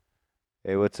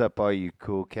Hey, what's up, all you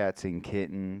cool cats and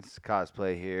kittens?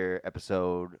 Cosplay here,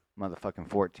 episode motherfucking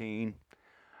 14.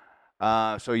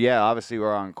 So yeah, obviously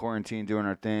we're on quarantine doing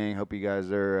our thing. Hope you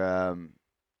guys are,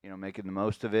 making the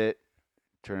most of it,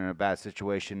 turning a bad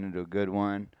situation into a good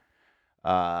one.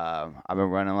 I've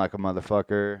been running like a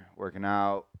motherfucker, working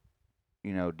out,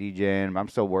 DJing. I'm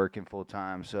still working full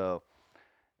time, so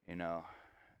you know,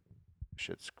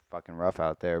 shit's fucking rough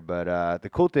out there. But the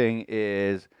cool thing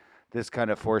is, this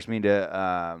kind of forced me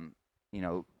to,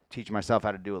 teach myself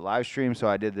how to do a live stream. So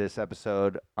I did this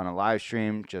episode on a live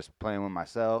stream, just playing with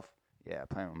myself. Yeah,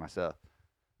 playing with myself.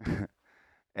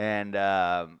 and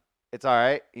it's all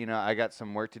right. I got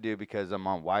some work to do because I'm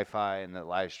on Wi-Fi, and the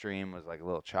live stream was like a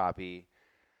little choppy.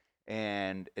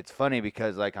 And it's funny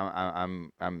because like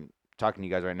I'm talking to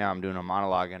you guys right now. I'm doing a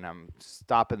monologue, and I'm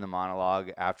stopping the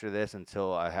monologue after this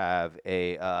until I have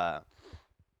a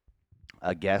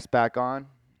guest back on.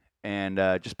 And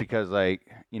just because like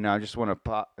I just want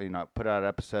to put out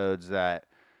episodes that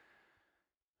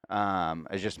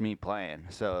is just me playing.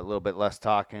 So a little bit less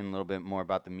talking, a little bit more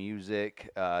about the music.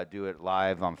 Do it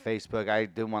live on Facebook. I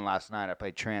did one last night. I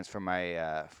played trance for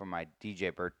my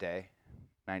DJ birthday,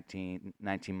 19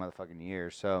 motherfucking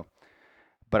years. So,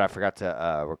 but I forgot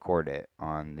to record it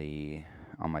on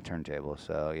my turntable.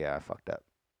 So yeah, I fucked up.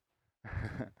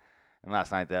 And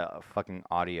last night the fucking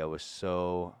audio was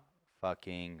so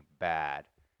fucking bad.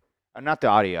 Not the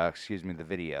audio, excuse me, the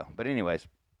video. But anyways,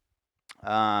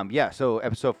 yeah. So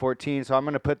episode 14. So I'm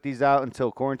gonna put these out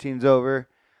until quarantine's over.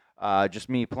 Just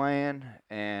me playing,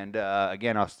 and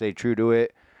again, I'll stay true to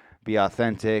it. Be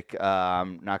authentic.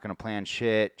 I'm not gonna plan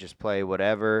shit. Just play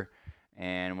whatever.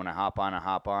 And when I hop on, I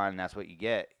hop on. That's what you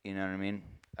get. You know what I mean?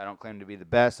 I don't claim to be the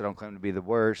best. I don't claim to be the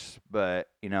worst. But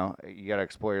you gotta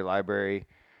explore your library.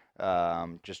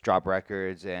 Just drop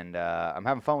records, and I'm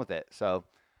having fun with it. So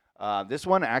this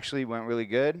one actually went really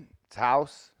good. It's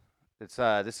house.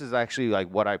 This is actually like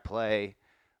what I play.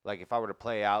 Like if I were to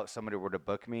play out, somebody were to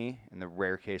book me. In the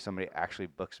rare case somebody actually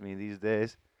books me these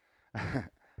days,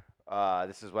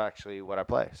 this is actually what I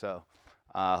play. So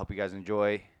hope you guys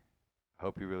enjoy.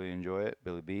 Hope you really enjoy it.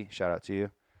 Billy B, shout out to you.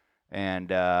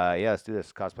 And yeah, let's do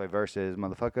this. Cosplay versus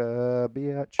motherfucker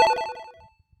bitch.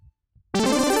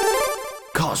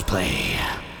 Cosplay.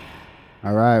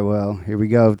 All right, well, here we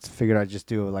go. Figured I'd just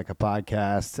do like a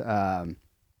podcast.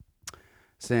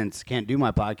 Since can't do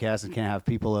my podcast and can't have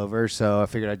people over, so I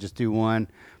figured I'd just do one.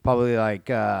 Probably like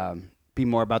be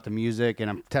more about the music, and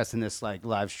I'm testing this like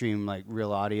live stream, like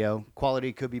real audio.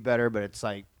 Quality could be better, but it's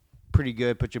like pretty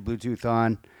good. Put your Bluetooth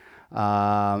on,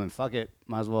 and fuck it,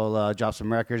 might as well drop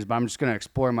some records. But I'm just gonna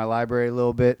explore my library a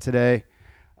little bit today.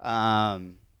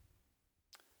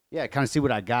 Yeah, kind of see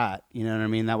what I got. You know what I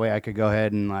mean? That way I could go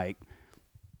ahead and like,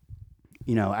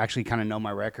 actually kind of know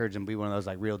my records and be one of those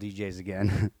like real DJs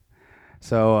again.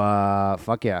 So,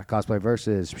 fuck yeah, cosplay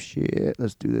versus shit.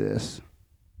 Let's do this.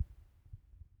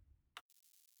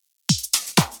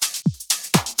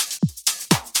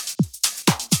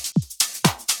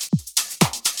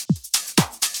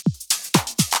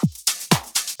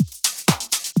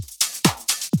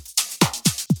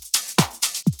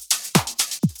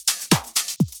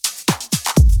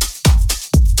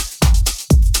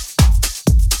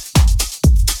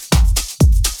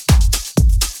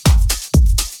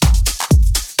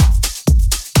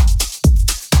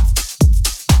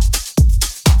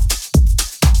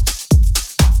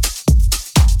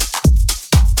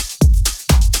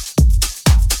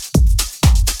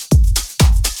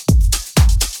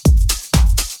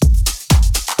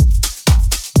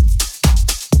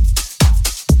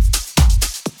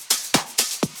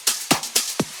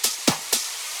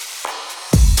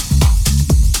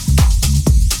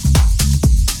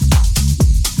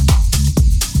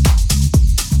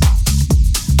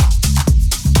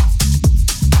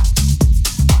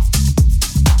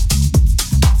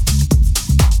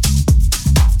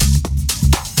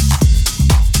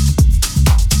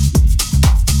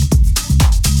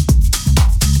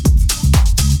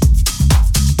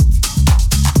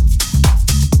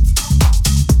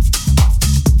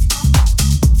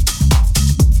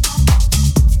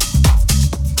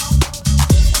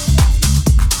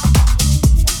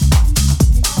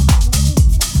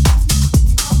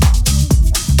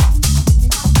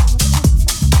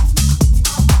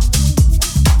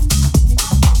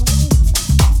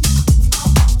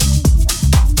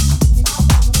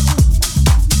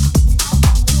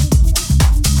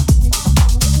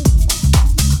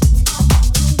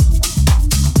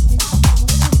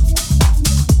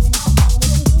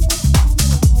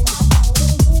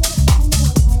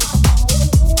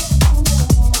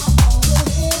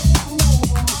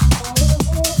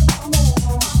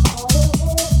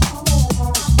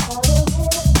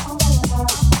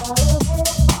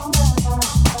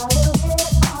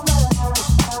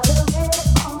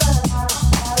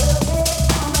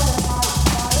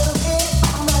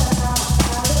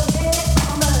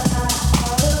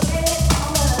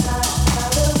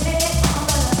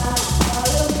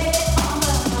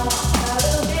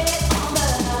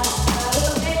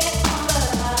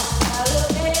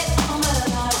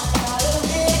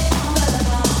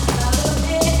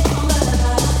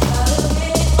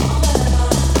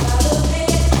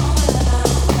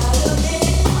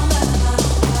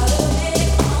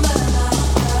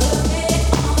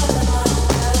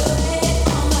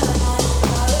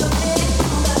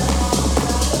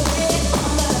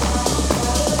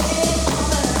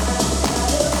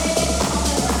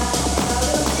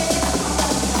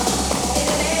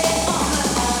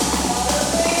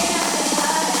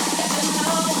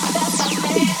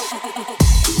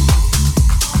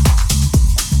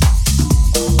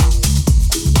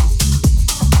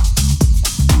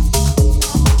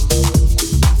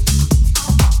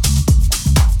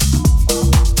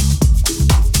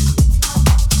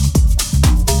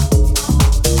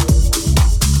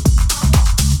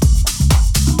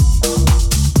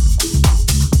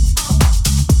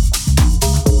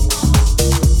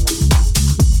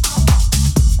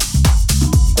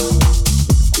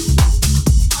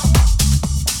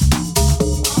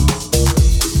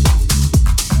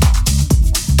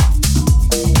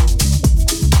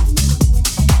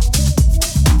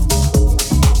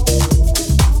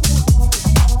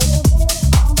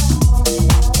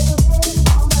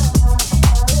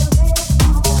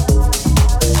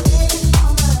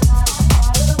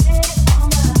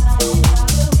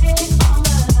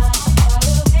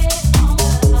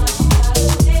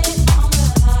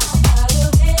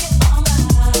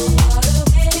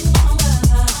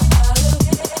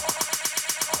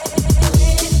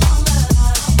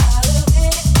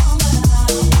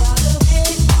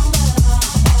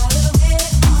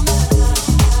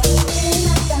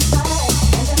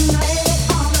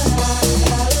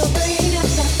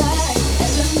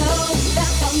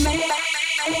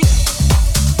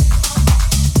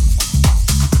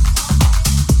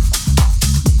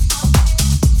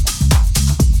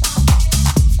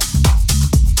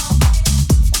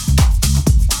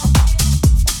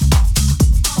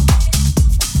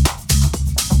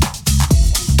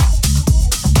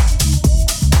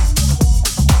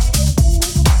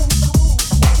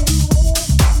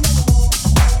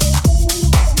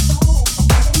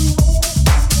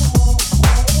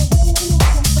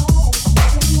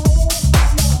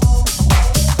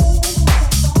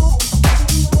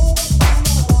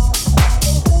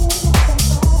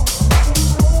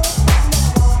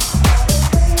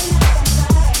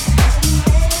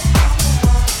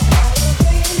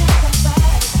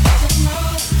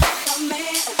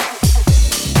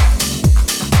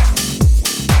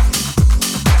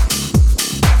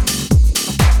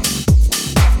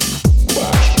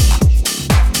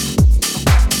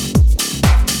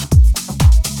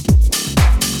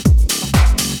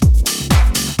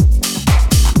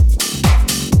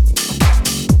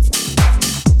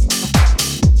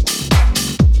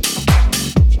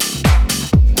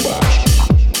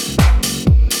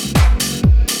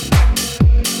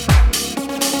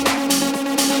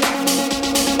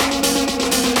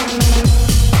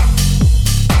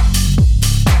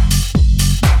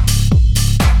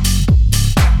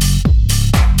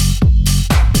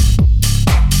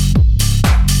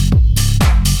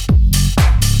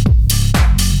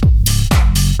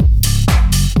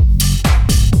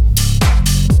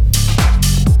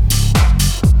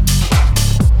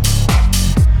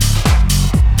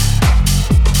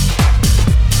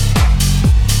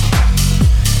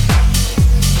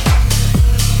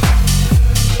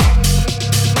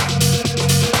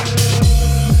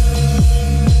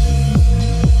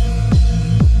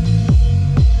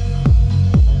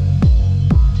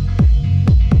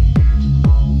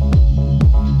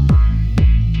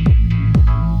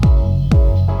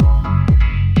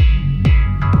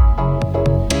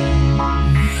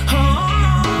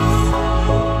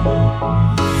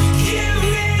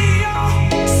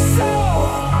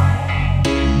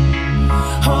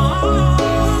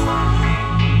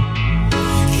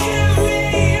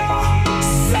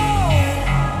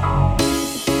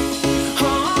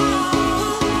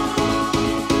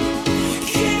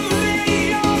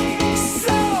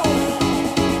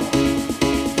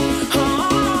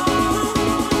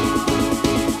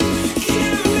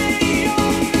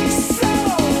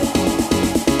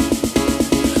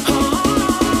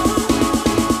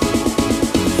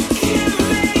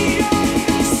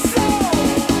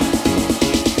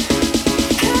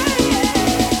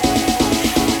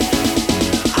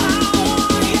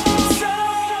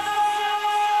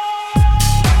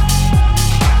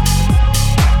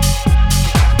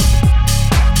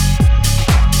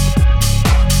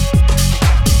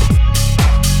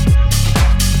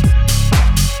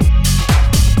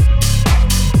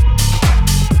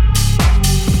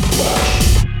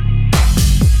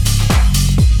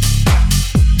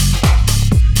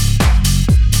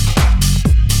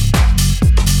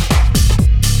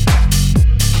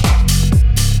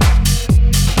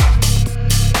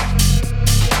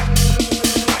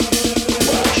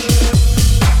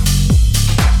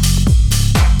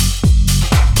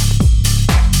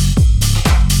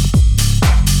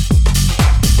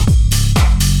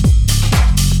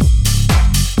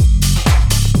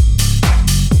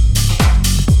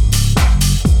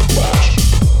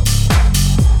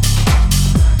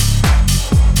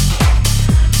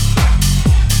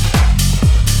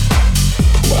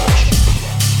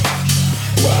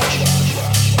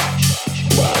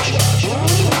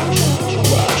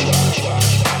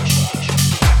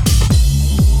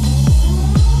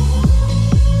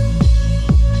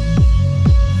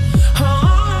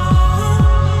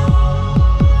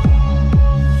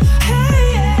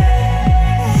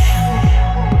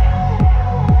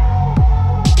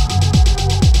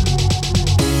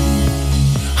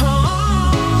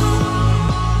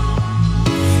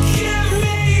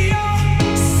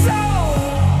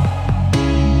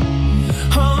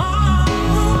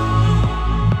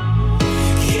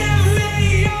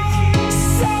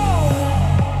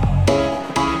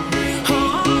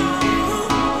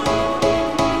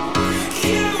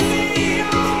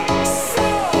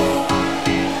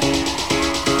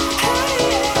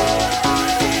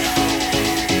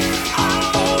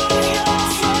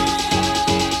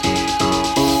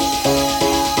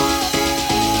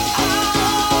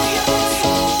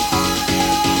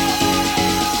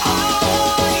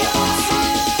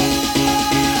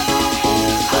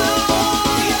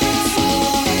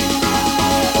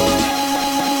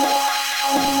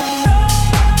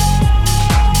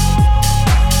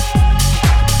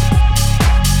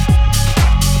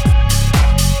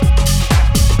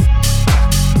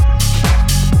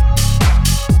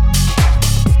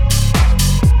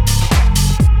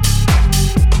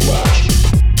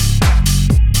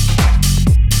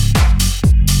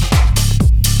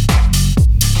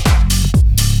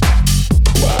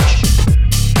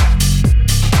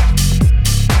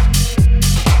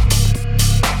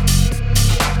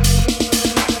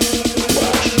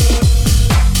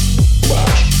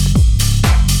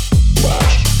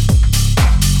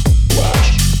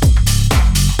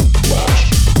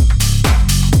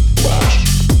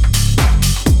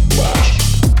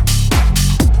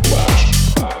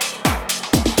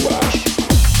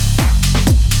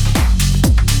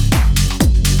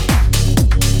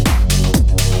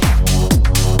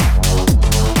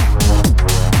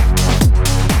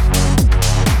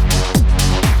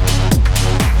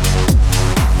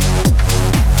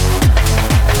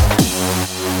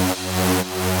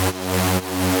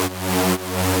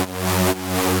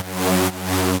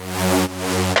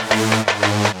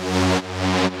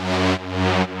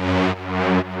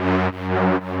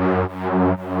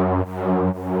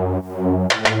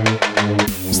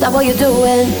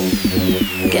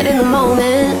 Get in the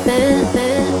moment.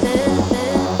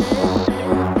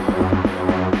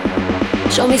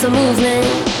 Show me some movement.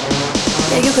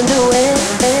 Yeah, you can do it.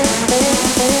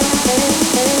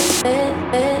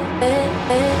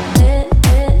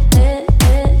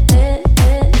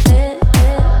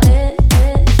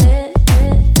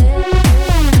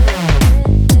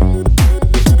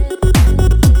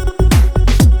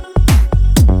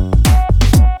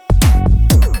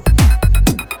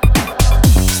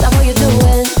 Stop what you're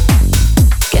doing.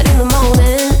 Get in the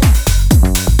moment.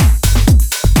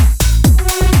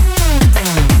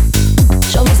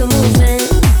 Show me some movement.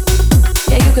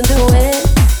 Yeah, you can do it.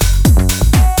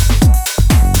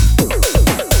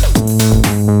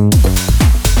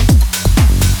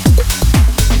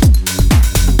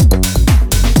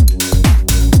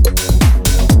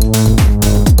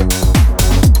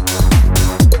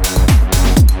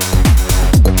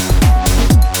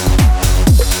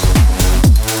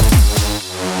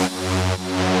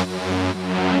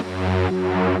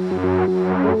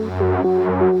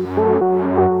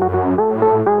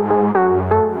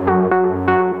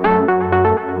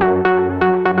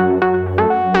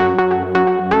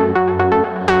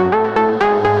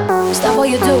 Stop what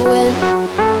you're doing.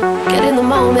 Get in the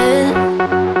moment.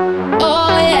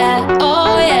 Oh yeah,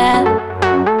 oh yeah.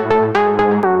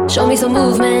 Show me some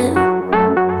movement.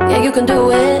 Yeah, you can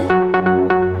do it.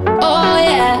 Oh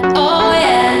yeah, oh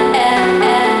yeah.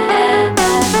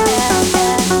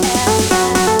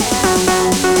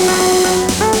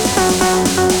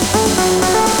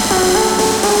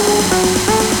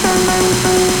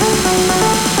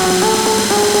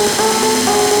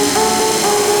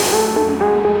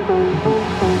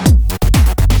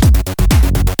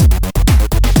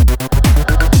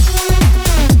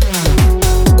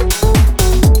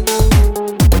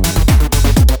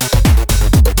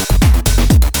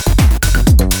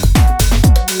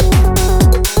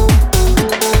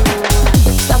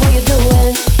 Stop what you're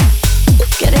doing.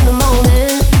 Get in the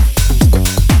moment.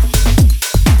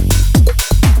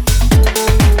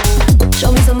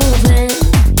 Show me some movement.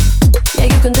 Yeah,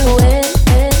 you can do it.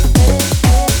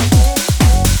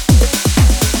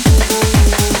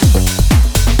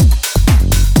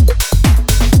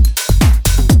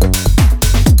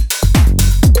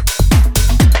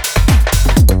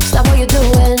 Stop what you're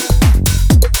doing.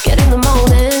 Get in the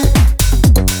moment.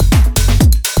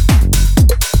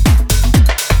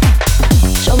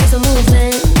 Show me some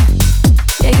movement.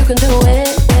 Yeah, you can do it.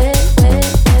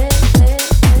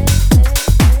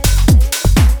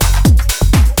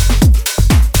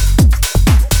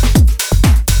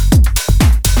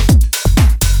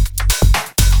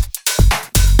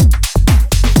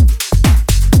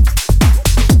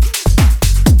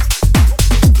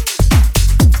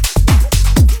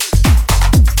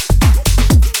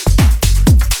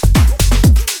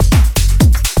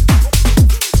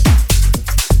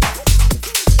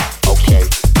 Okay.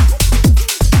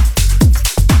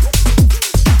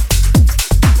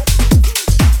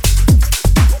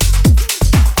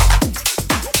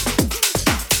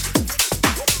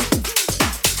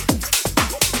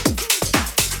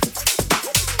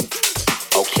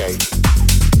 Okay.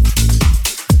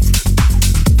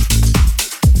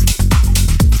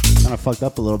 Kind of fucked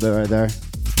up a little bit right there.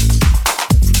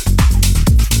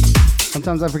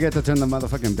 Sometimes I forget to turn the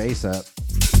motherfucking bass up.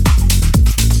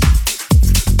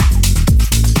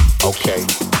 Okay.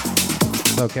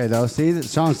 It's okay though. See,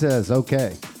 Sean says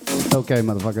okay. It's okay,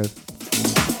 motherfuckers.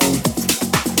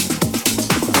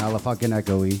 Hella fucking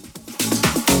echoey.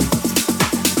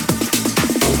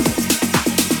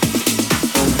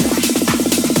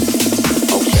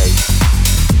 Okay.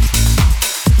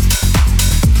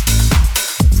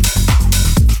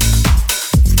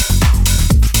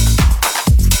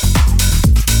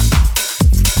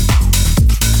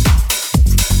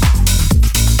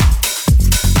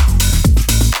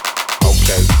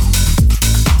 Okay.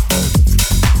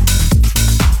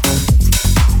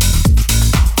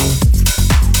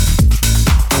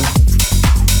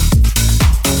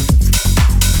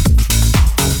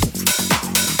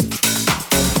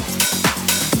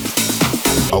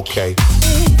 Okay.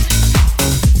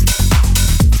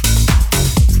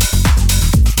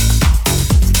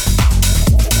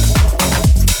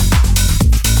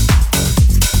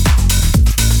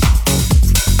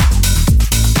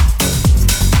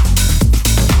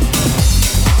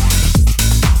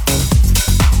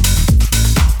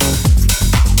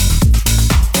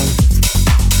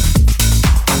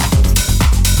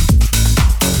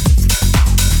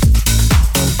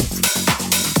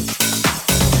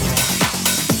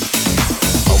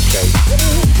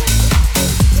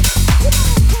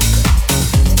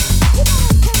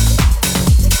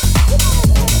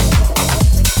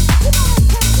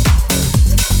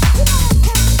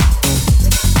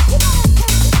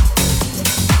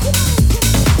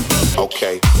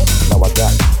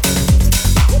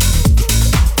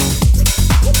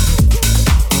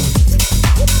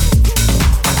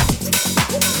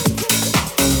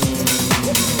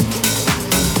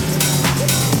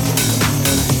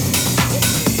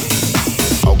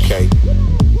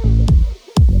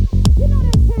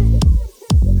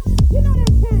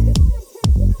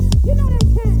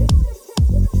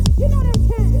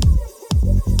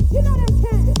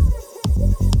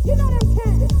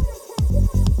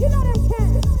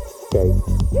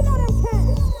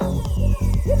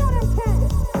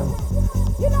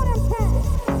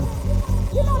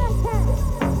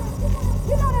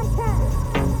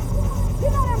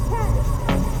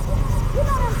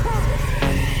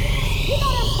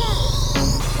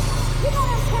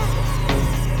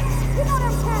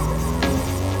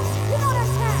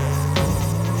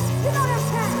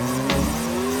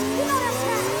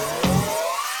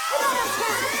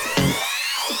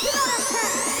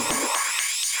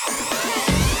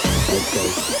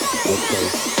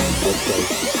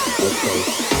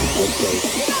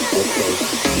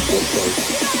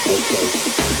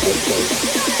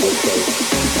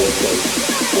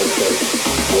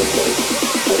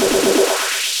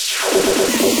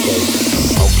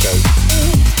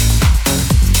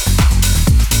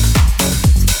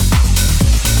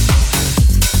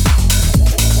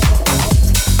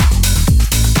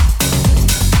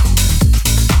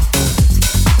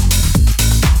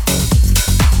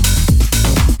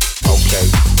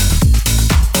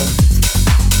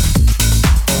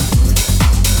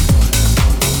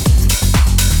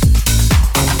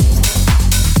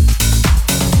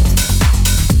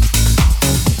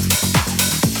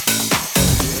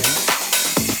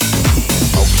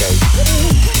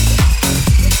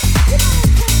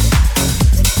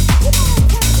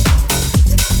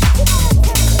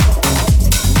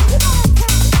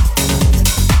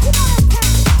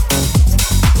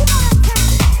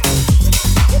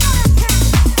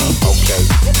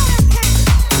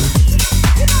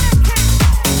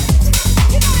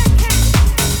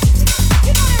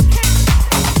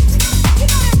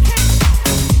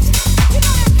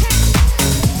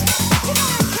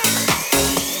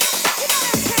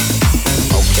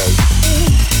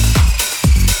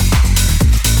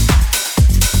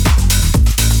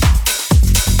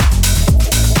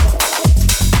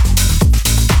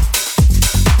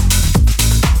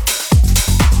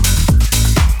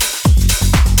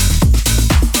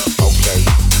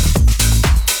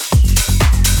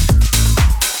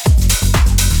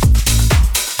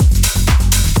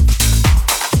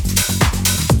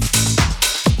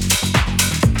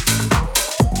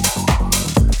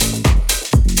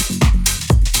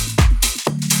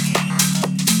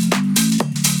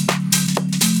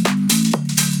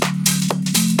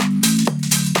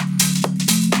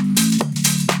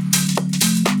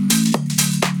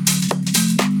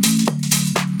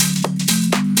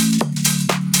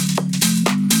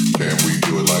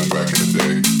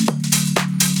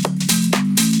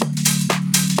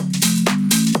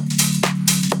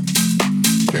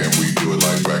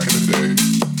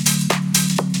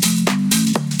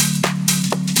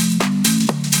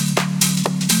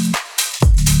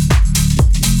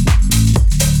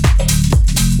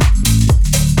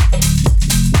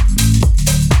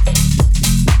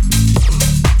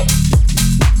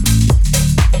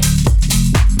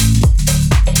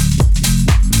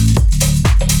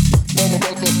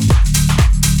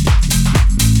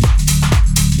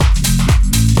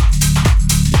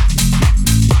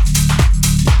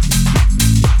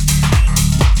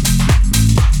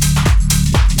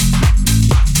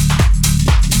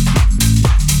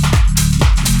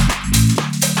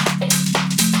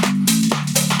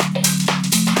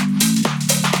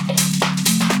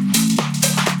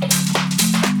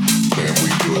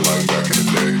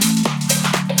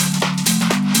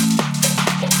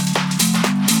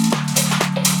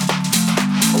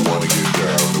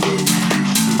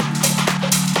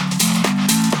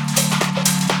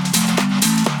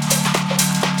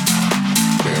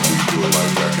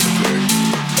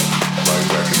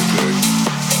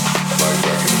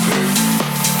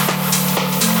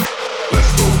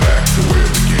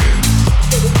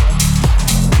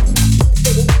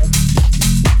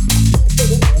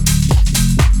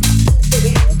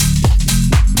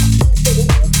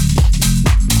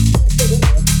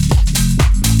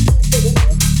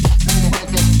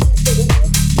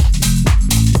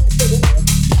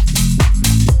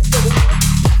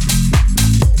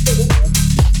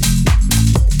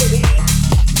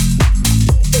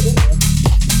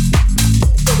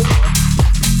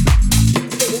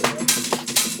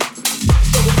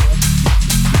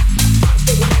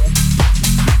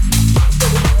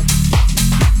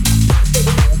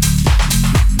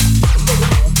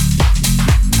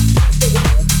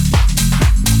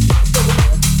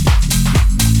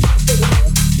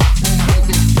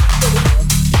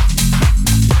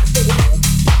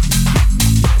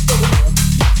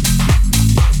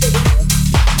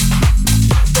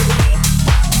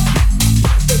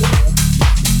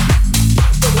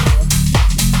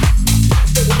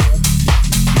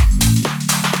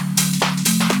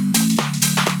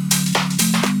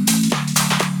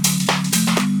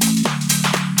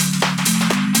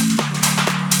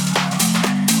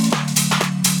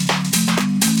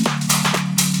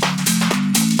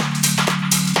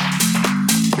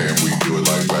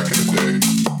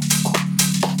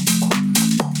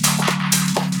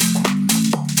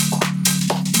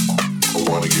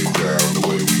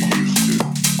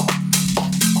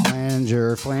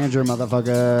 Flanger,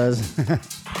 motherfuckers.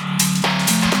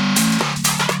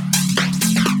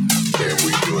 Can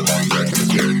we do it like back in the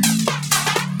day?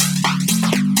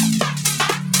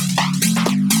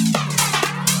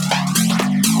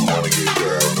 I wanna get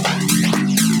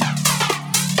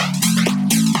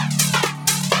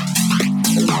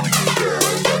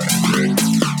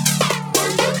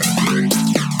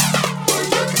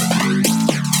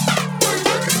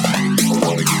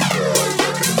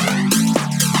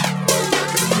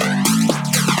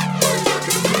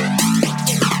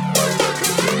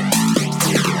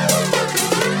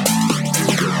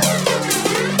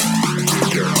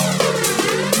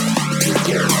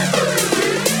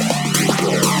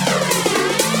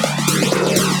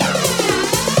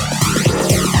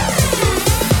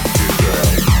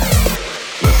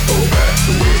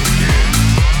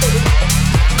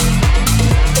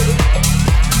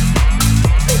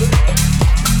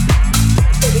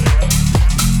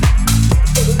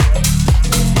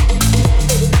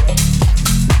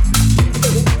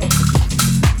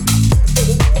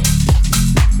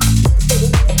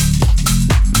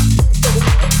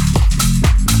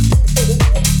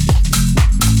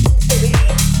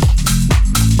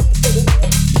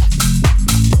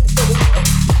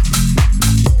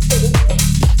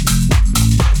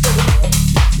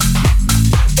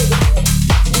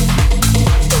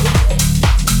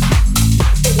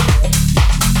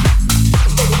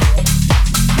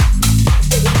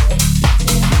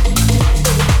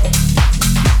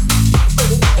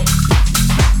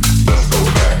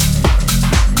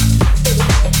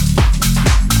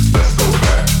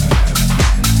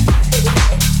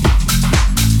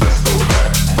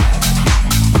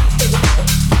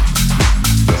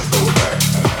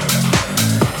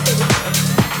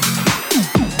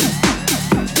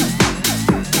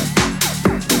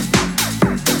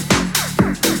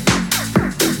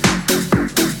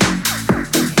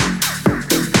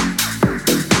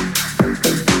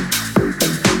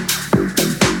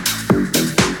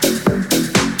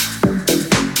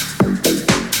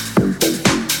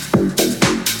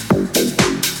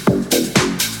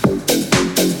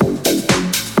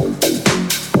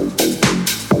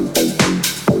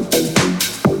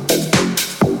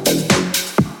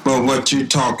what you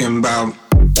talking about?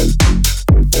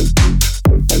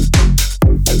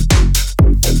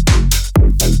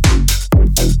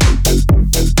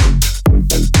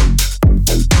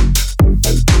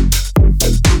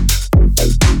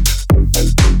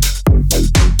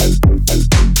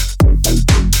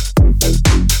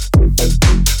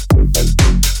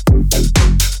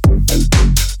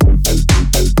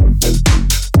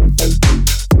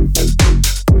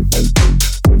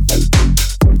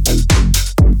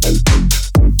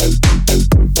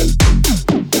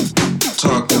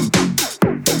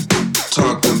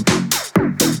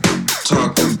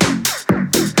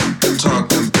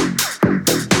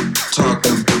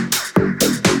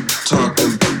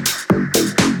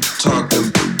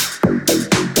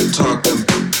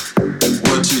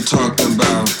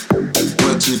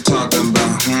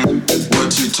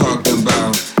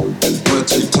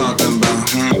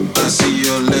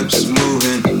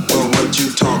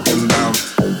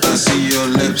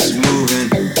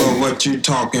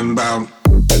 Talking about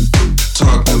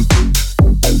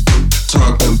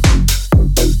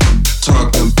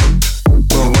talking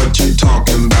but what you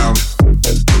talking about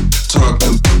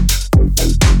talking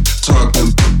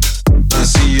I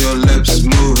see your lips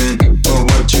moving but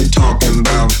what you talking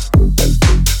about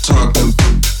talking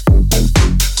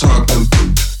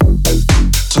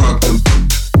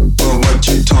but what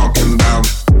you talking about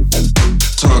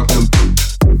talking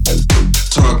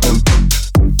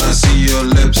I see your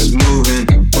lips moving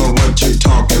but what you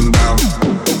talking about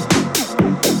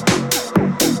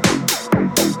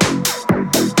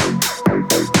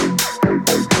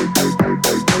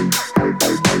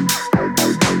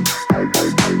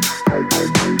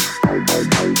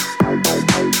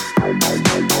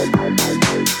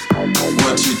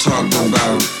what you talking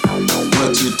about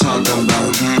what you talking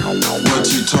about what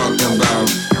you talking about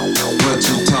what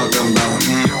you talking about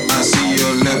I see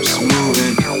your lips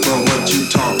moving but what you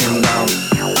talking about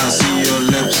I see your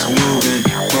lips moving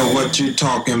but what you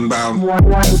talking about but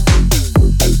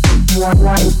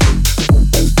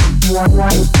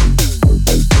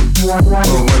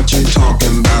what you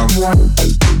talking about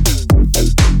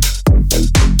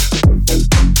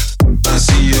I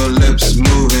see your lips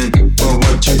moving but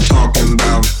what you talking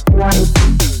about but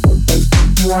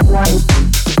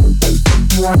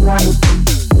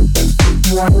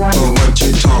what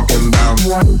you talking about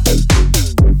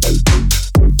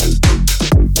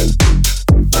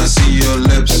I see your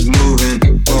lips moving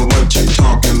but what you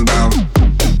talking about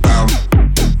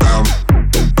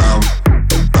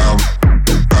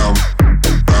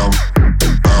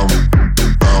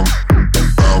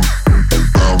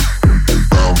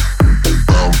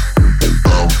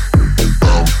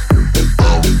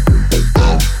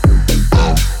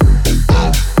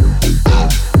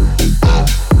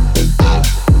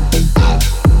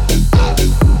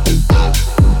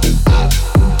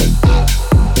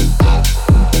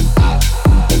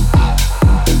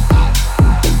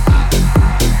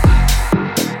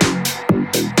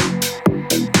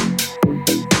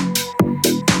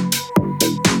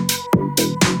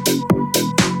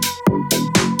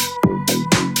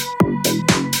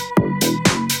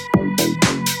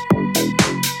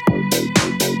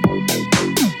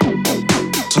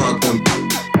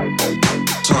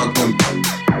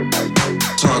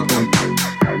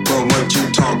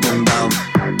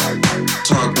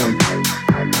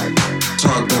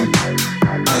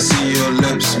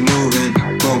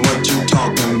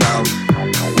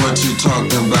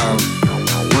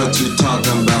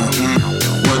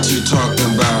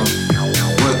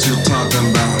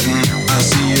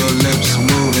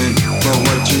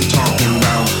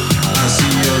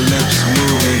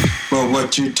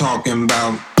What you talking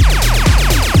about?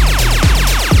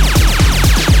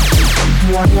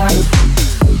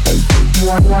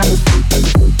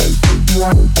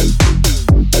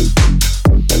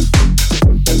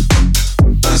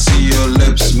 I see your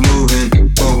lips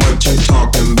moving, but what you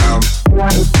talking about?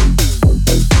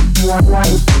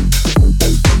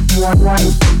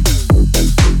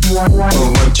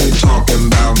 But what you talking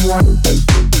about?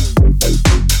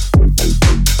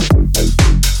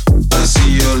 I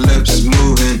see your lips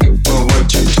moving, but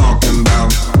what you talking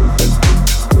about?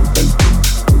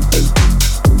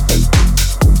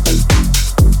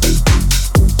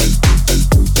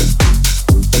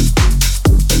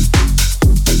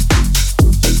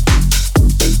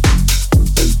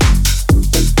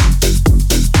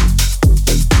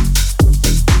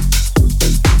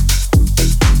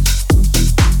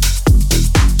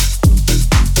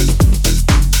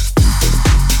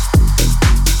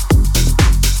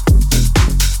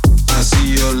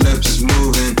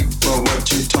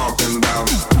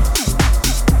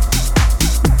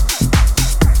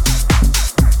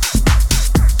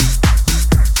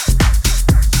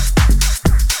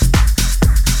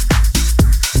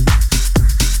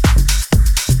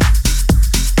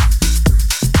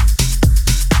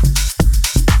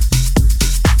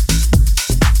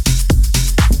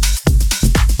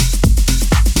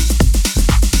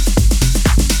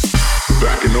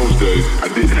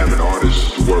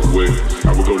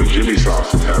 Jimmy's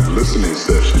house and have listening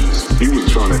sessions. He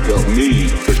was trying to help me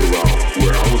figure out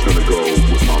where I was gonna go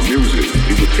with my music.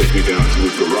 He would take me down to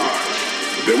his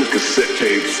garage. There was cassette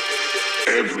tapes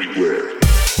everywhere.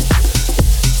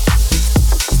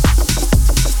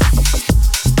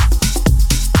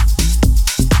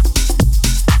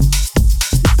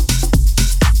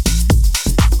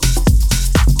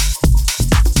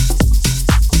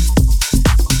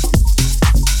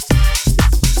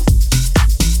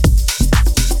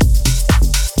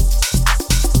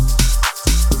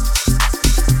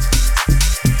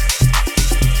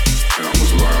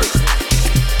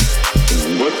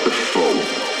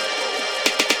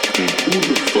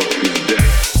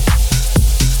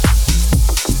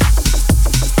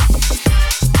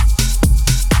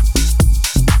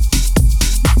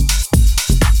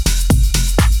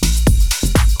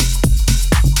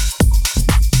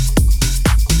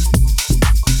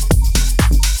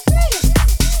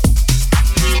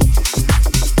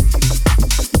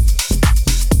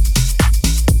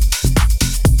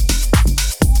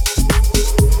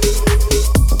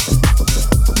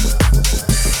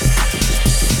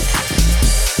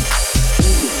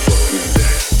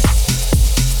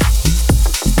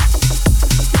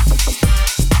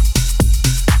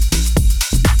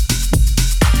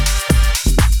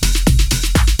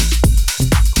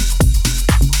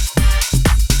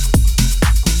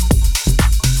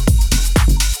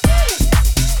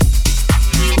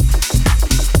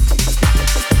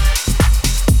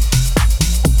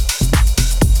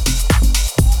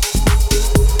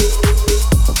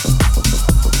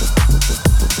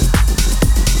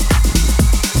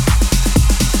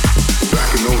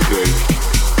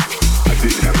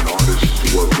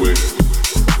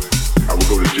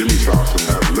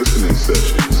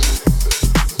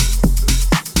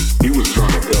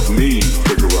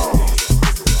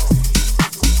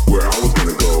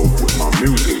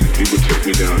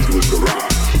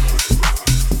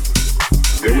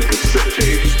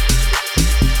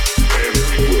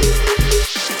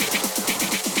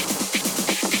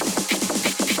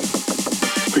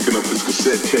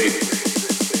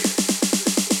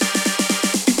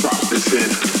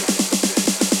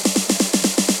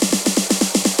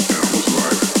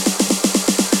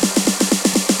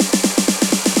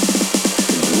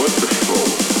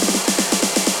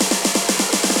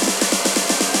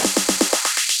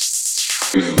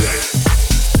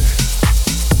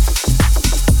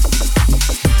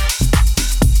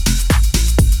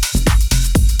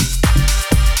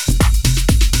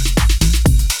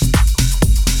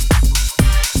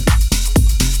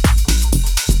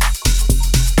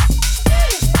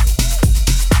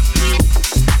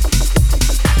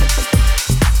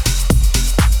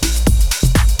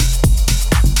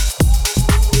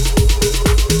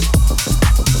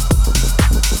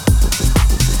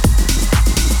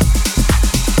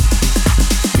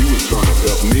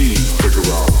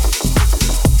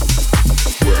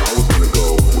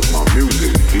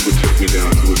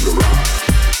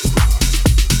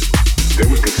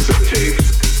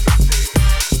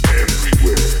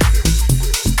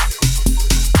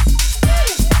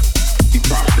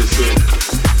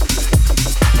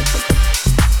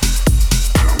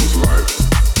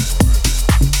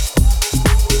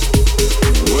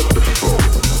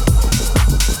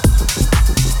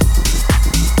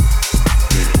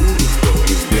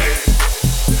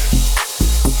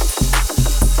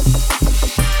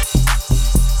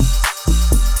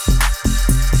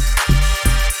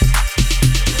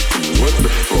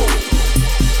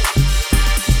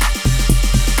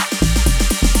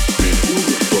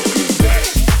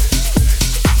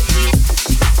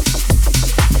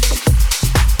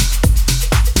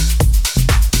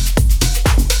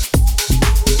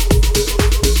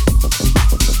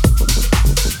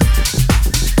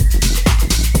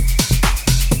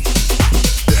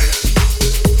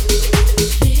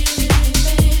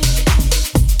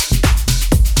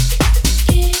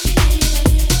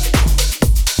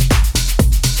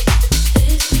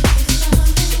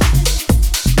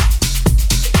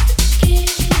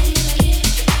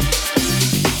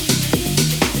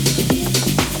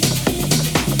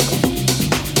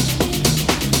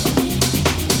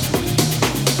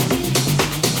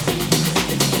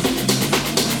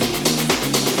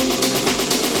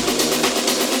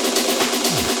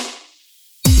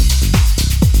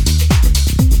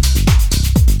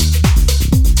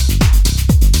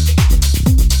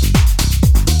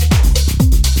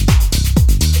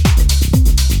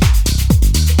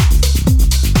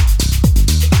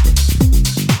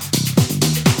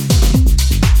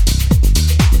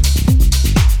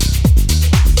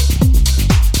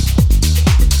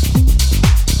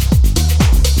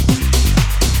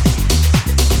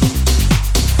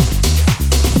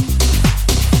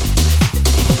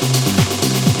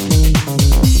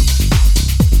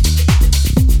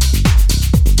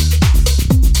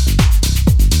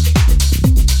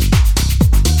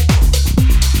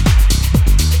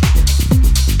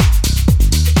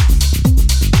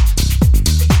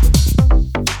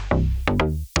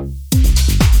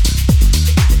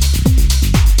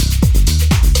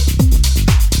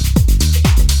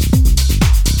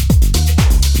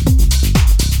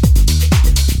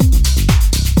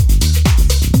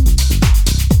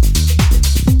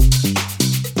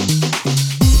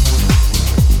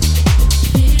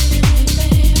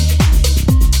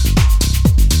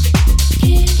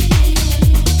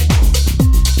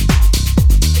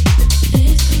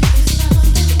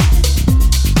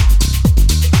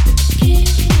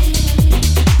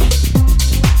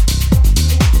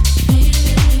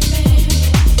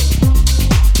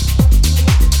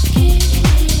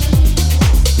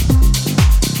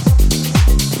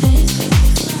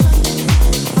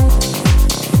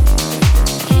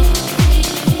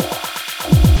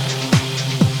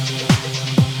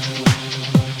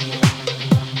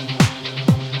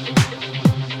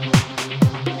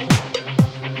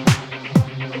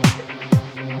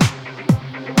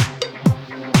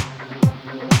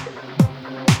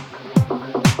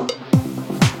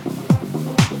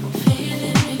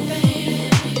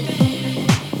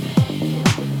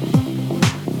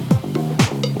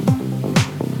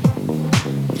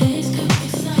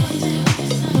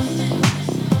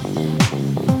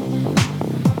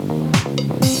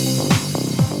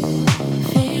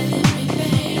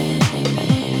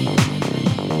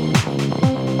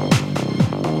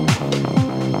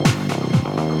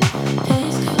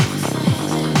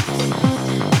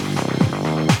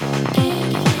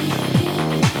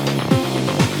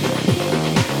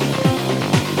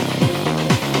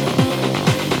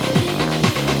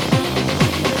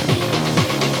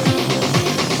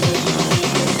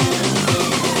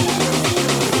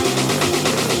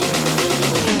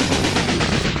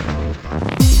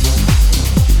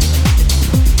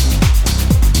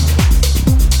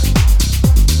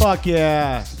 Fuck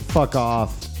yeah. Fuck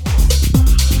off.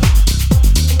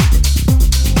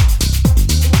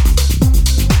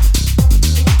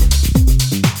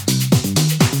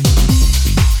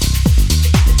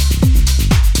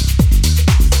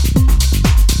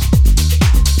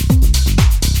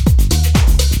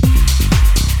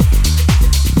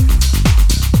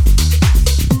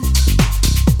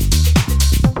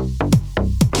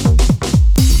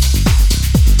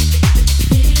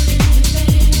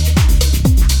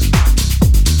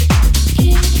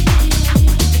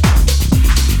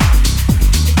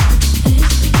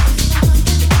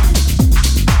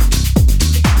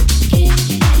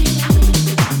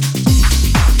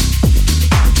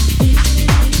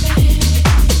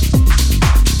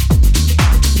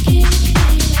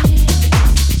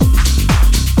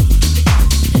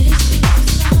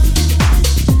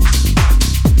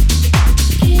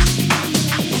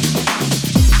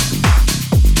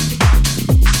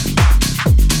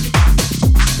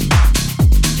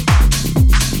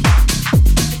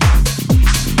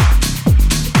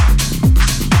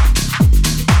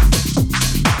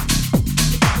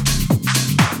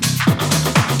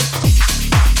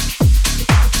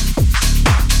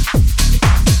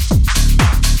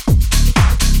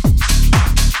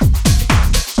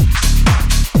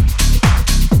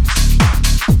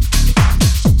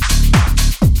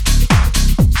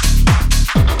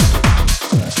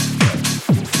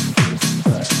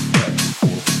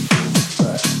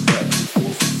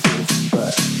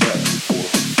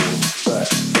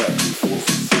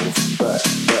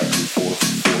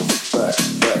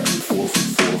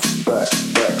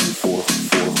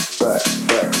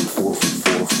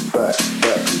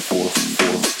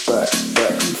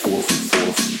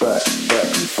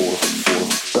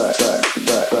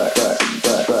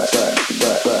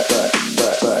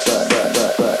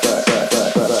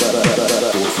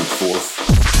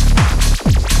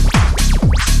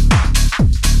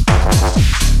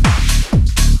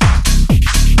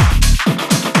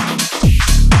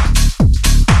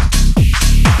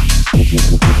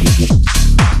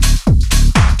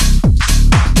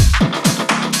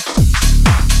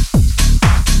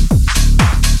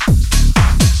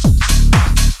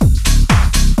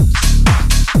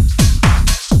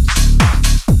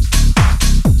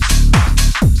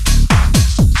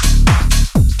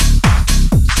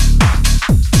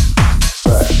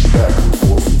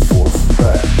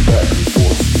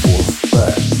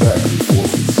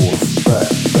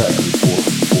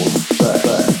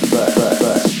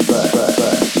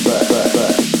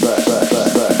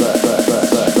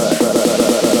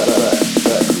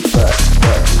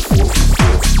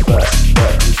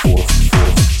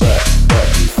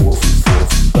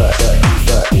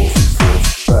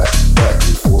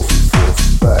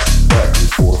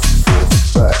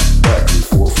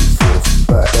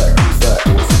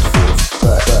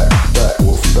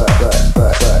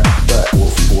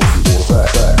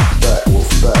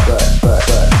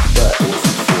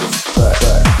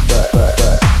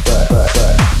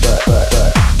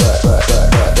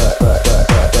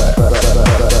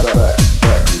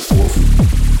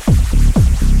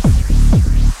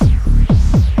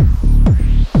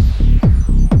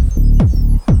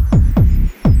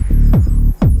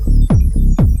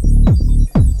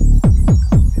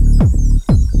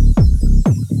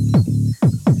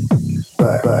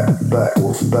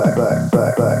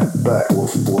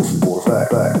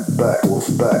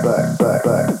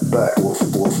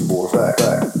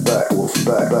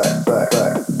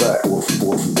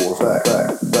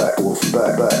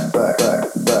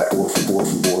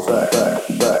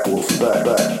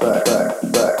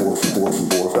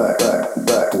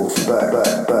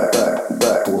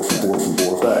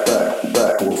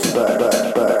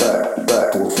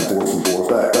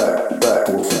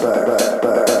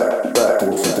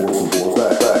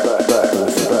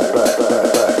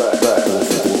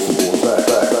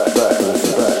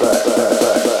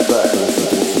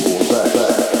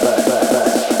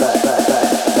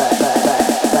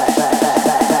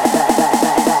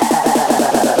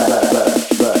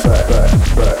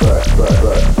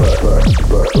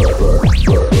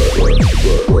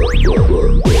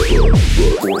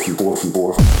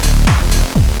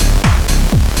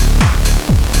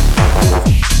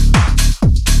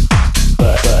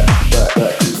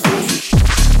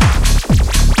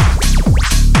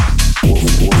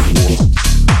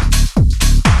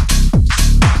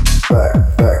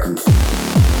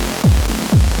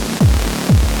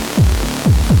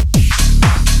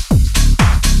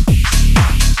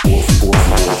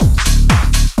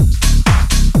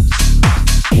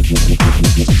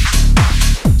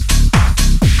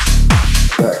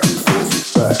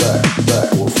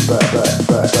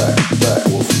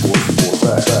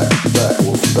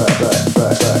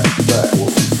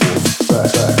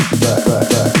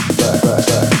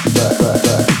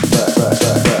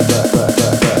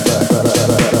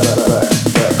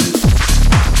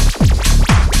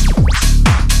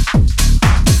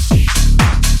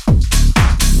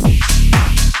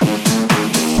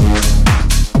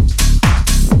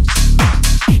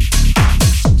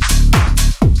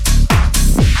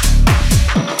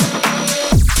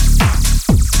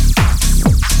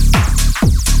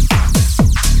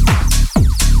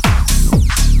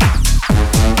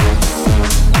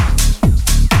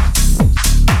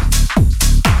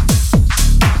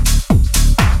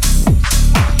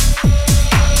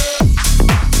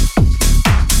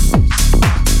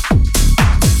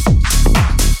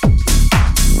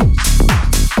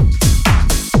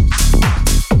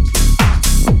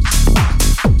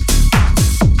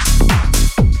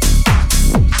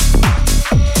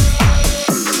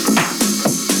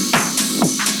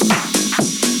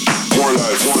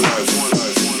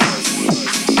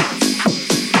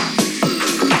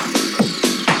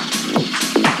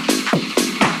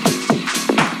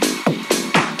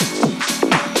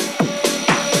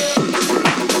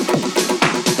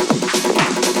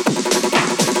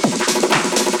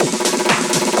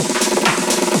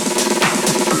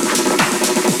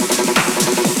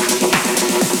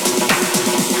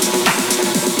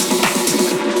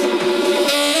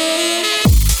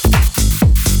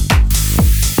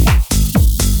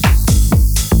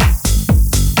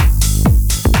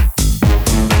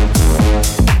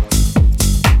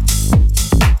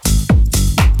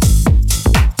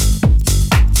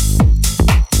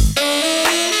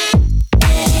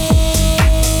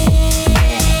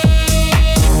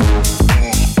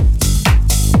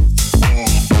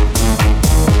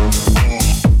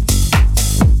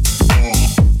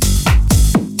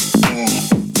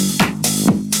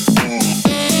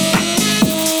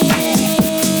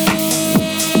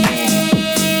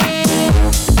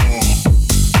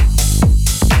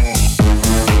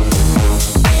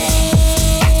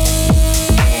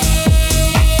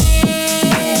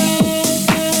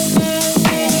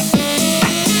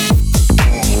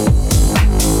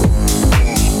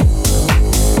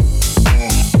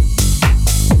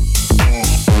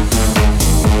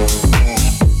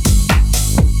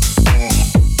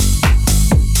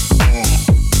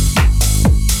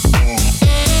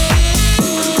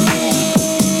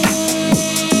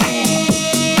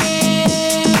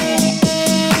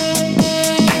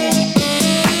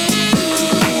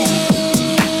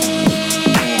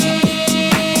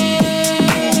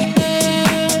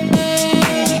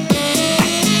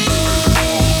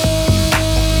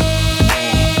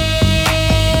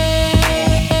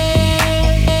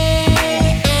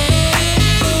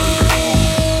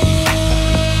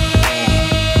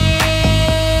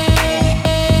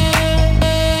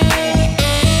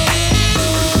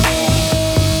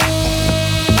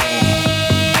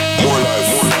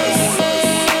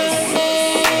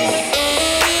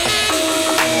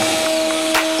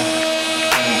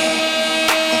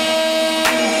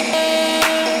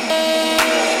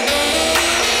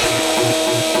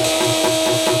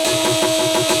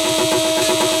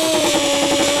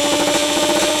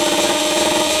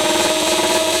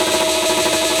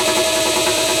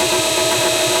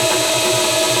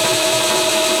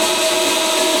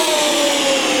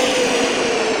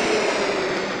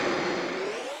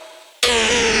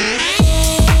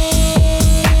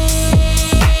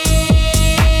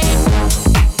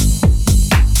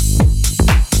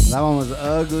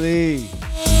 Hey.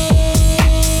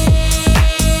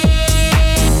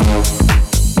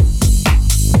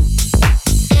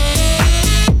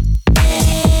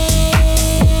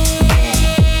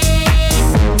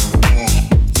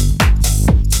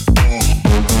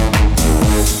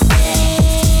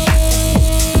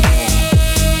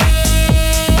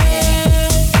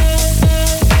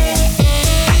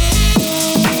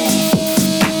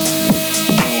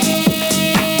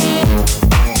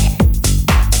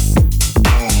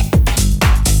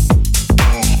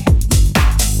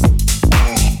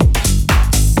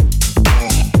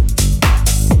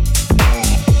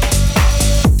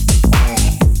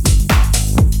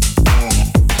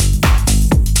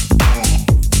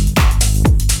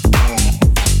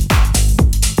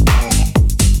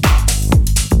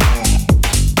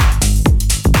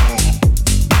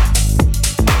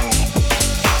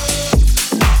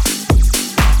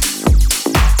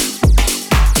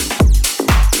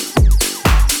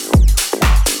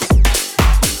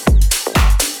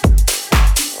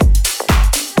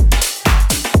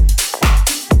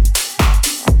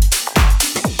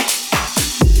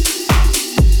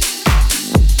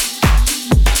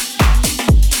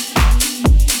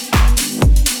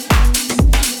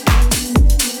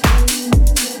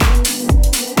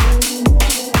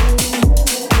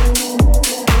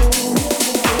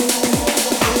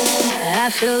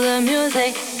 I feel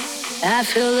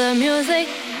the music,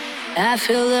 I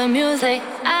feel the music,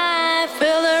 I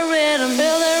feel the rhythm,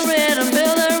 feel the rhythm,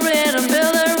 feel the rhythm,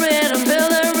 feel the rhythm, feel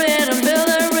the rhythm, feel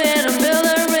the rhythm, feel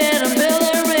the rhythm, feel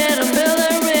the rhythm, feel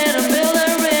the rhythm, feel the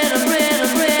rhythm, rhythm, rhythm, rhythm,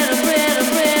 rhythm,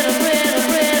 rhythm,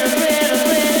 rhythm,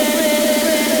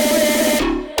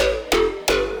 rhythm,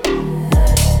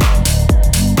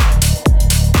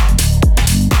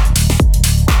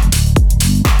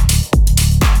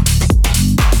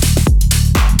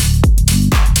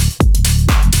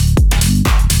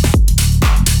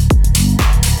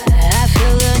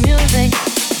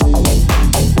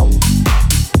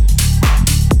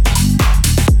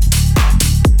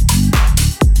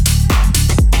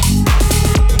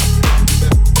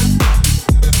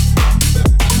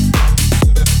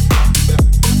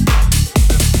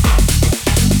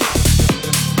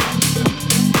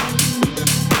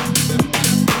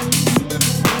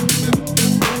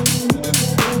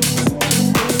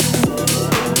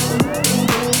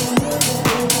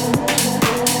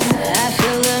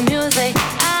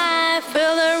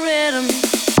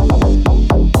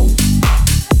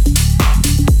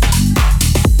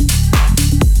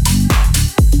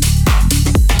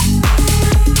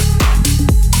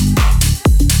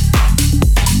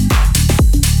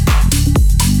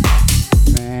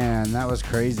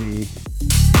 crazy.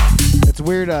 It's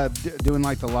weird doing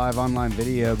like the live online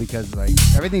video because like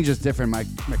everything's just different. My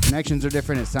connections are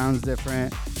different. It sounds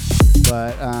different.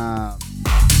 But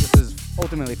this is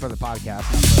ultimately for the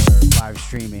podcast, not for live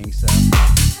streaming. So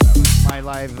my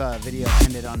live video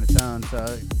ended on its own. So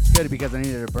it's good because I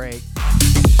needed a break.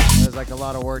 It was like a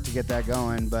lot of work to get that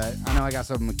going. But I know I got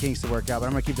some kinks to work out. But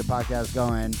I'm going to keep the podcast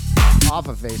going off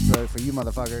of Facebook for you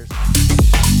motherfuckers.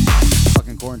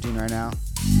 Fucking quarantine right now.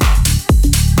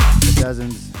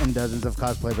 Dozens and dozens of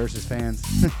Cosplay Versus fans.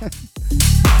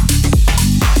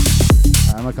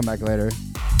 I'm gonna come back later.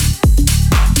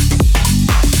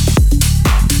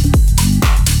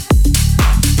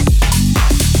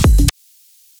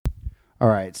 All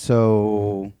right,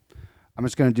 so I'm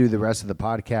just gonna do the rest of the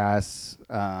podcast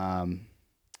and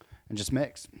just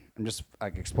mix. I'm just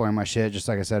like exploring my shit, just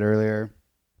like I said earlier.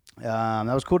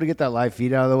 That was cool to get that live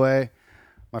feed out of the way.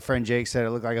 My friend Jake said it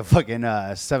looked like a fucking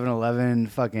 7-Eleven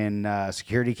fucking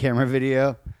security camera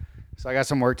video. So I got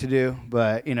some work to do,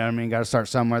 but you know what I mean? Got to start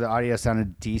somewhere. The audio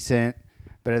sounded decent,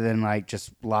 better than like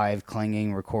just live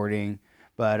clanging recording.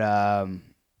 But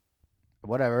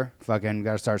whatever, fucking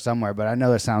got to start somewhere. But I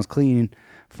know it sounds clean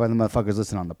for the motherfuckers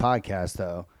listening on the podcast,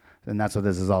 though. And that's what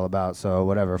this is all about. So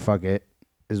whatever, fuck it,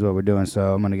 is what we're doing.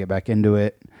 So I'm going to get back into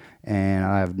it. And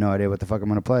I have no idea what the fuck I'm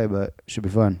going to play, but it should be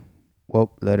fun.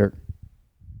 Well, later.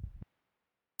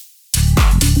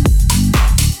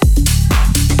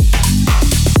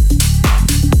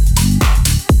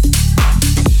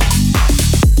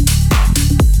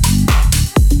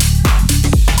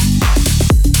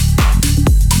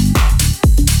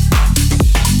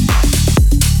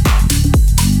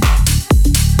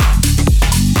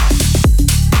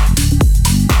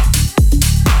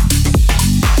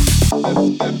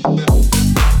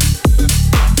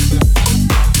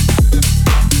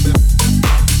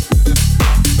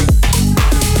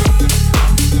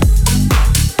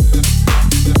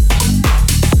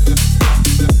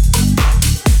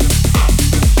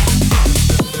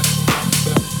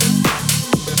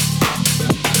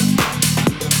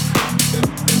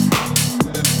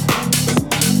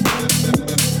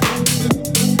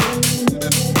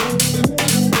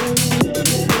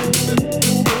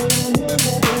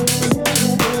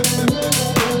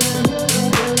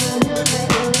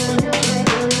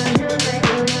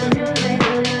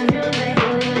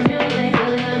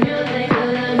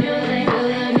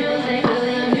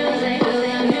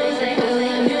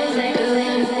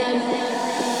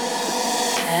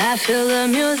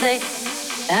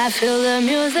 feel the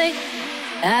music.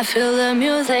 I feel the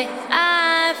music.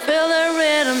 I feel the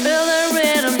rhythm, feel the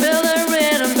rhythm, feel the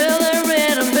rhythm, feel the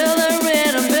rhythm, feel the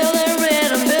rhythm, feel the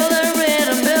rhythm, feel the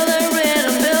rhythm, feel the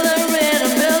rhythm, feel the rhythm,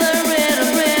 feel the rhythm,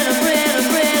 rhythm,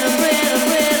 rhythm, rhythm,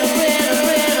 rhythm, rhythm,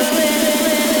 rhythm,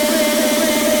 rhythm,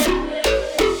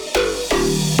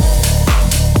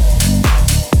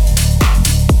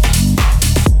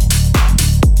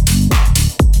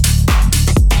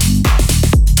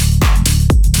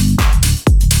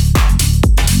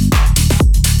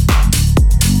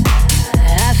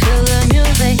 I feel the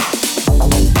music.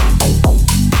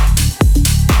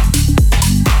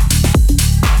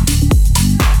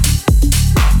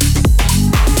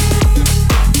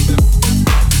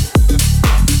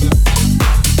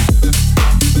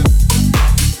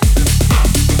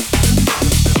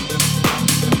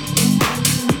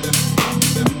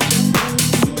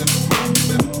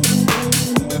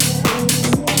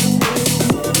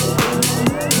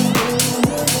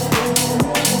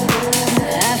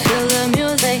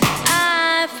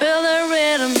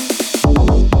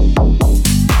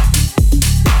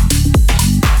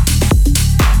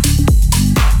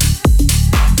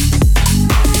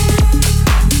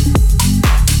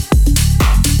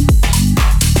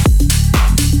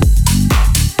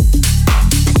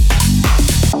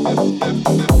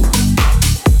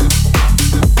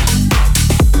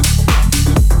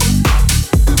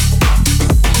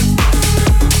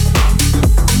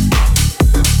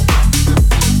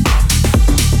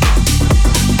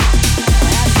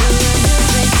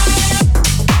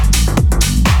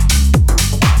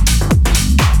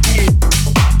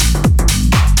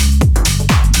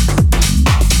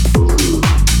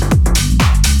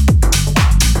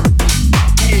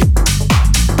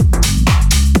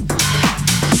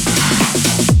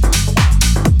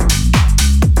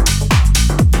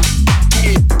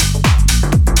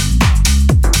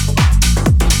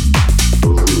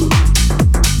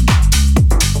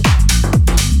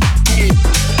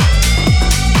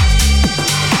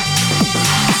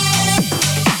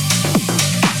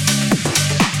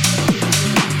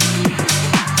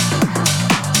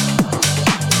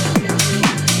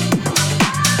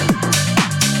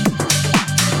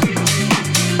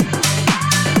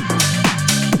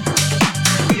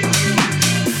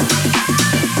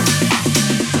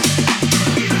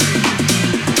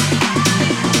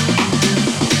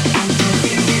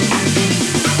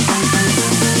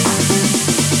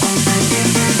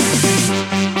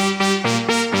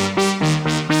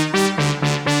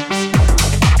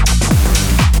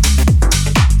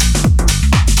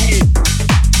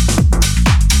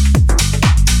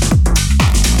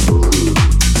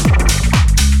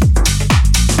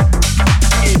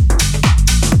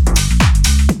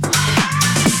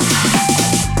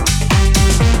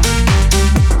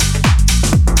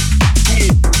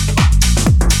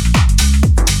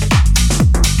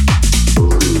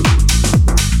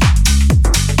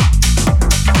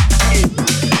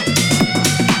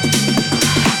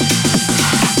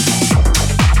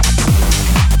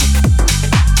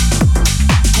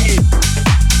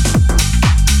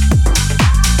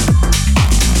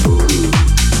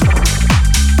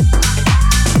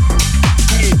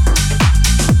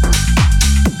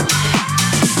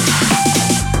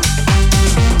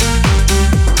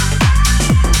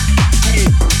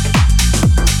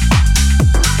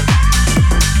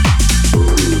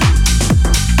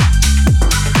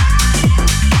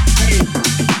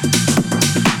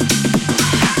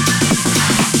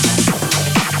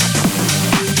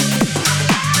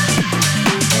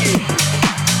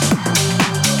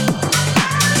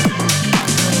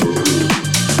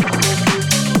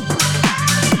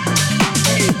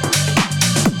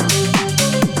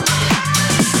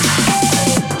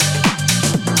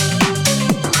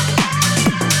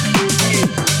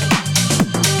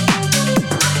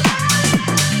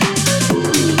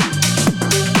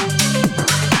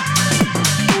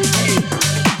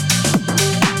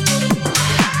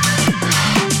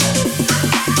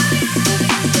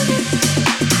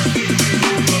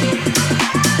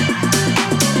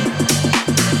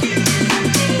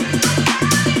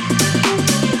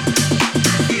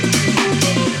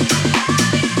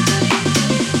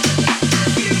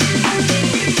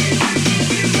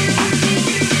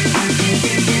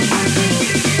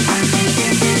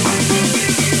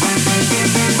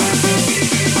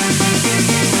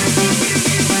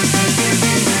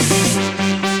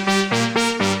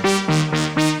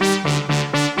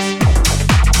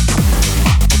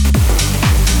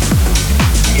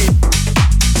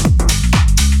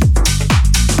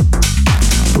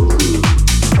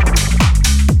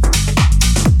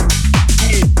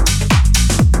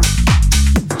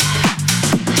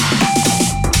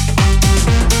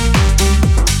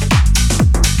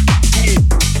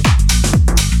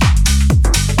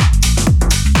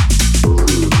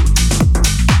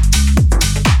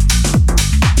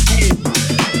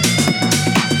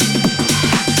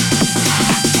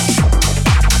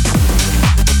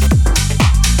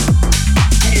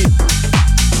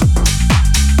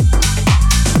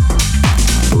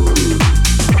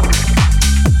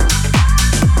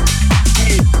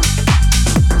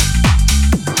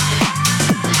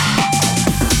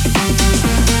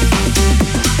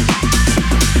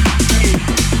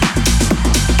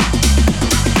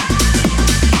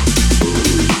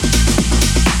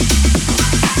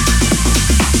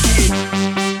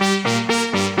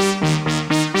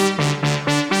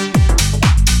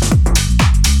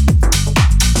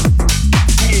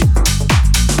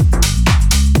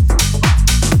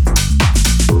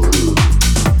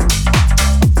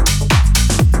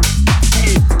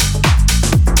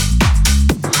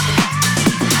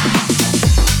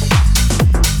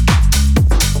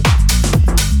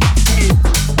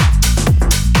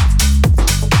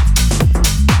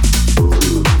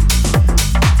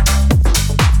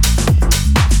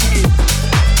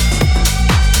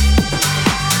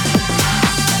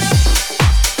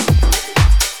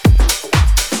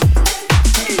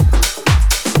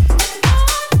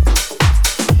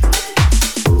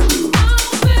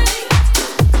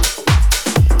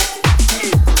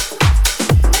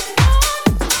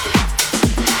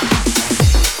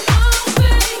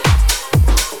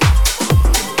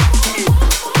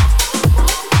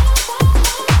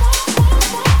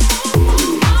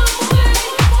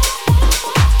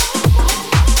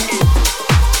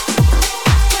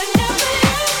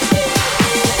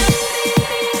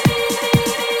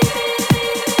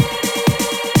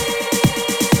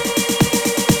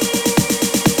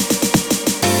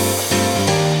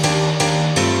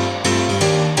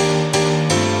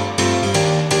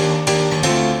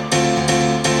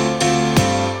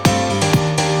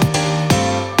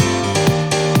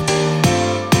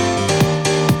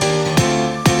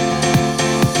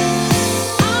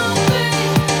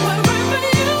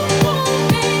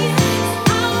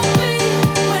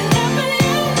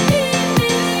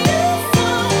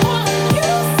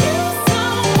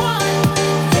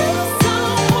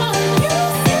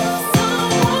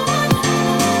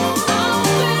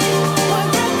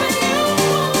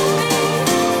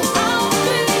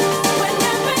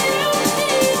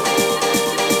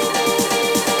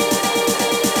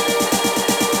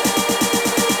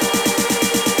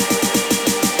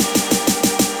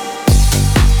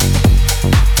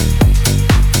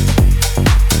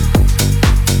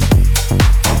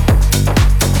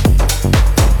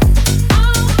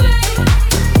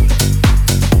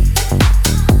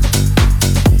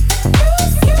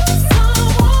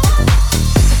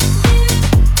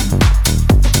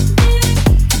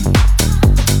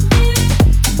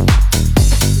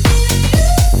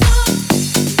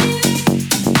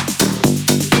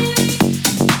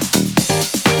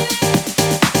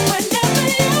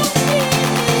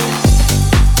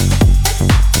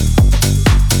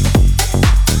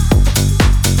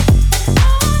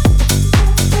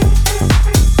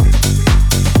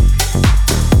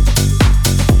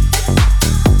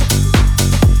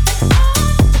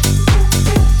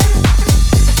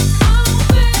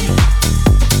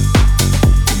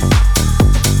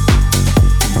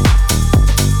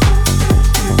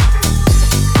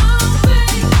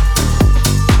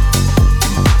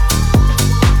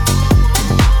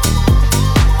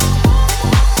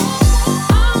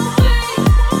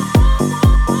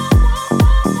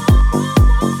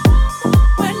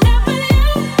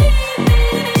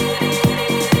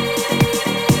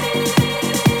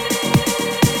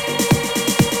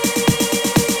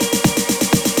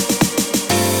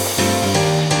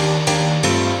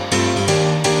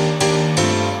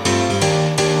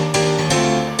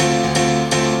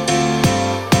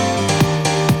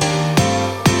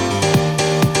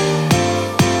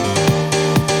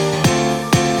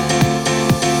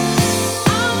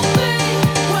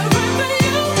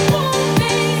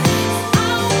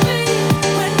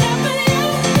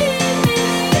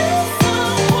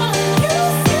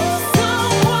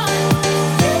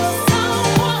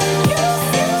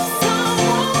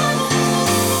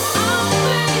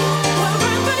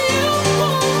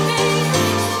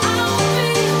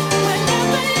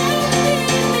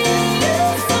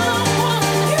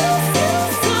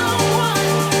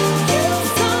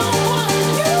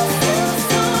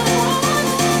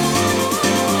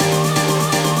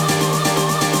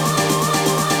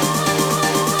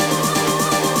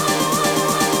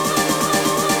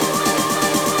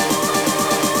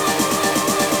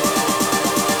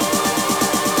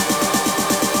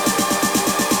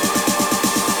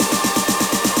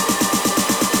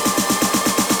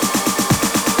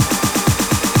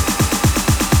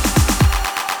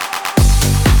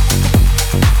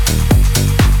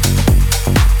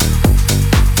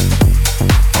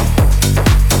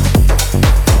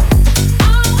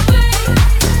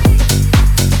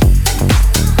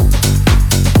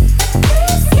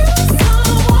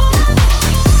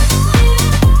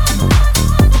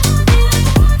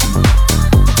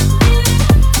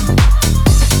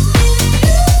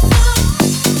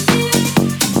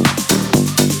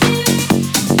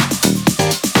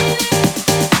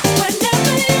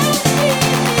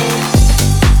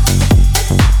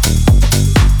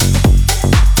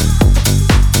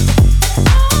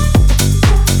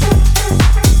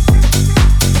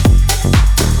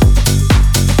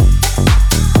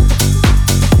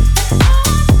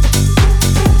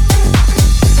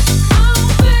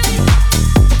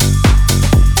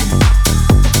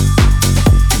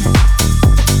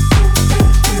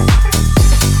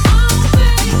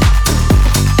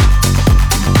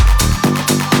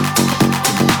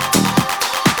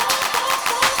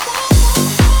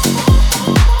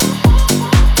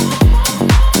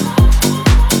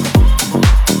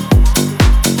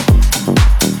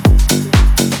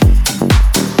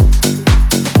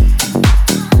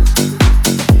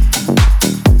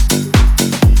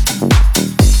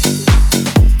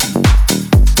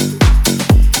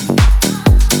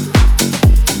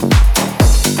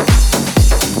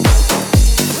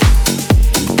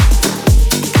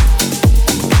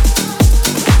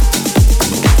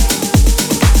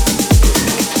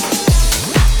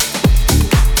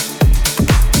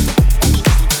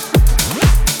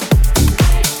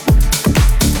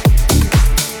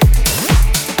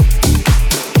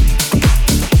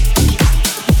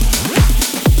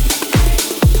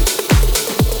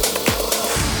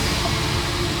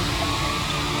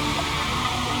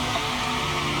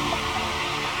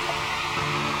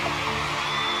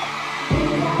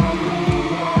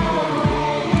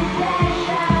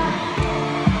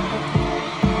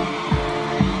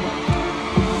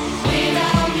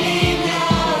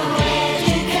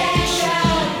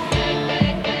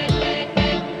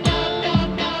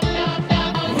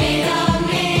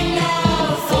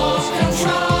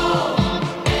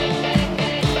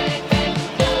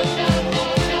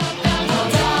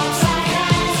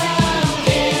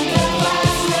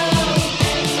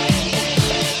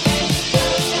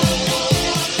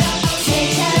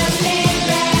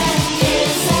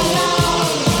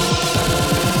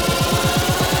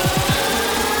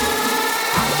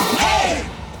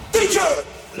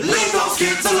 Leave those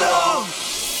kids alone.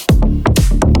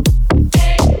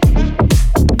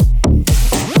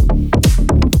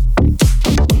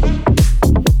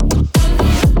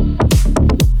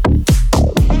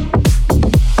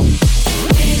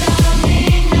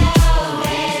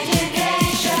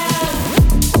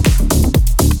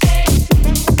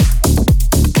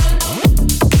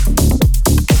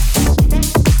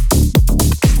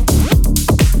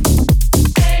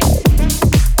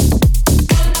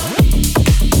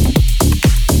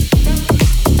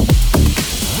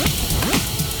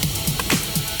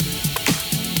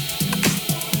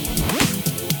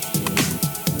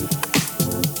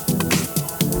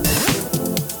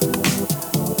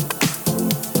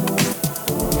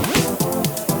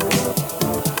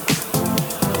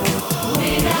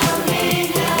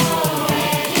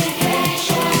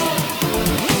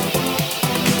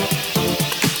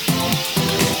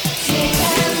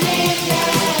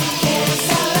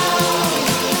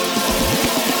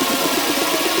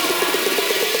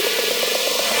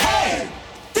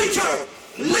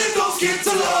 Leave those kids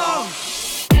alone.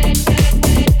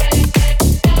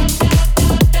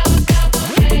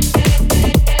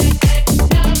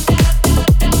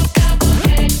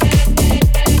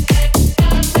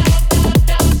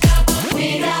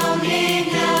 We don't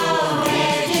need no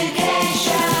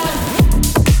education.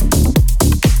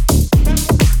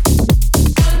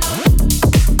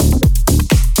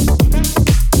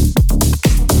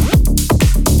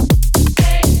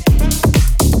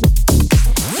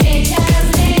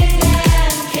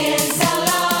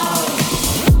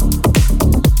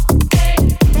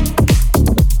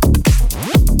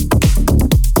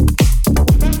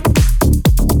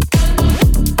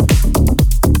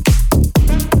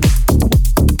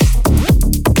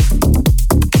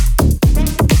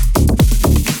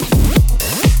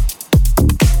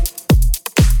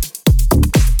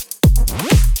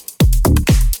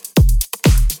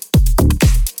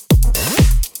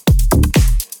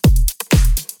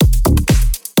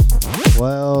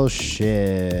 Well,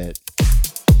 shit.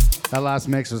 That last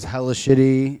mix was hella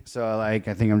shitty, so I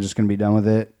think I'm just gonna be done with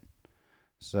it.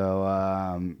 So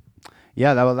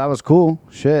yeah, that was cool.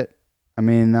 Shit. I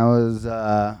mean, that was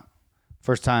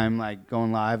first time like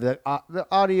going live. The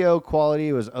audio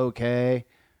quality was okay.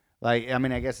 Like, I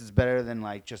mean, I guess it's better than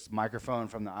like just microphone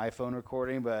from the iPhone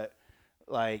recording, but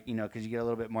like, you know, because you get a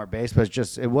little bit more bass, but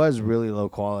it was really low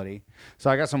quality. So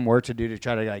I got some work to do to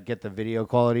try to like get the video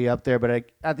quality up there. But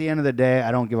at the end of the day,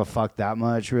 I don't give a fuck that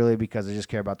much really, because I just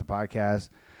care about the podcast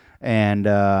and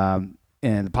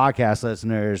the podcast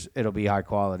listeners. It'll be high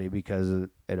quality because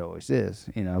it always is,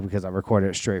 you know, because I recorded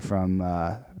it straight from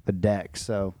the deck.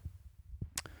 So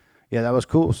yeah, that was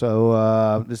cool.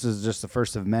 So this is just the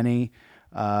first of many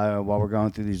while we're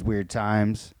going through these weird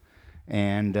times.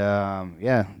 And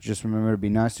yeah, just remember to be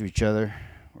nice to each other.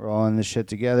 We're all in this shit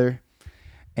together.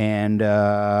 And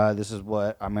this is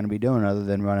what I'm going to be doing other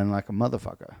than running like a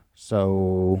motherfucker.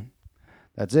 So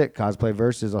that's it. Cosplay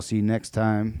Versus. I'll see you next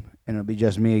time. And it'll be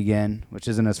just me again, which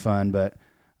isn't as fun, but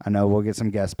I know we'll get some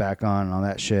guests back on and all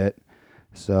that shit.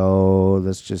 So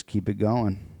let's just keep it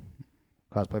going.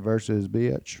 Cosplay Versus,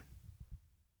 bitch.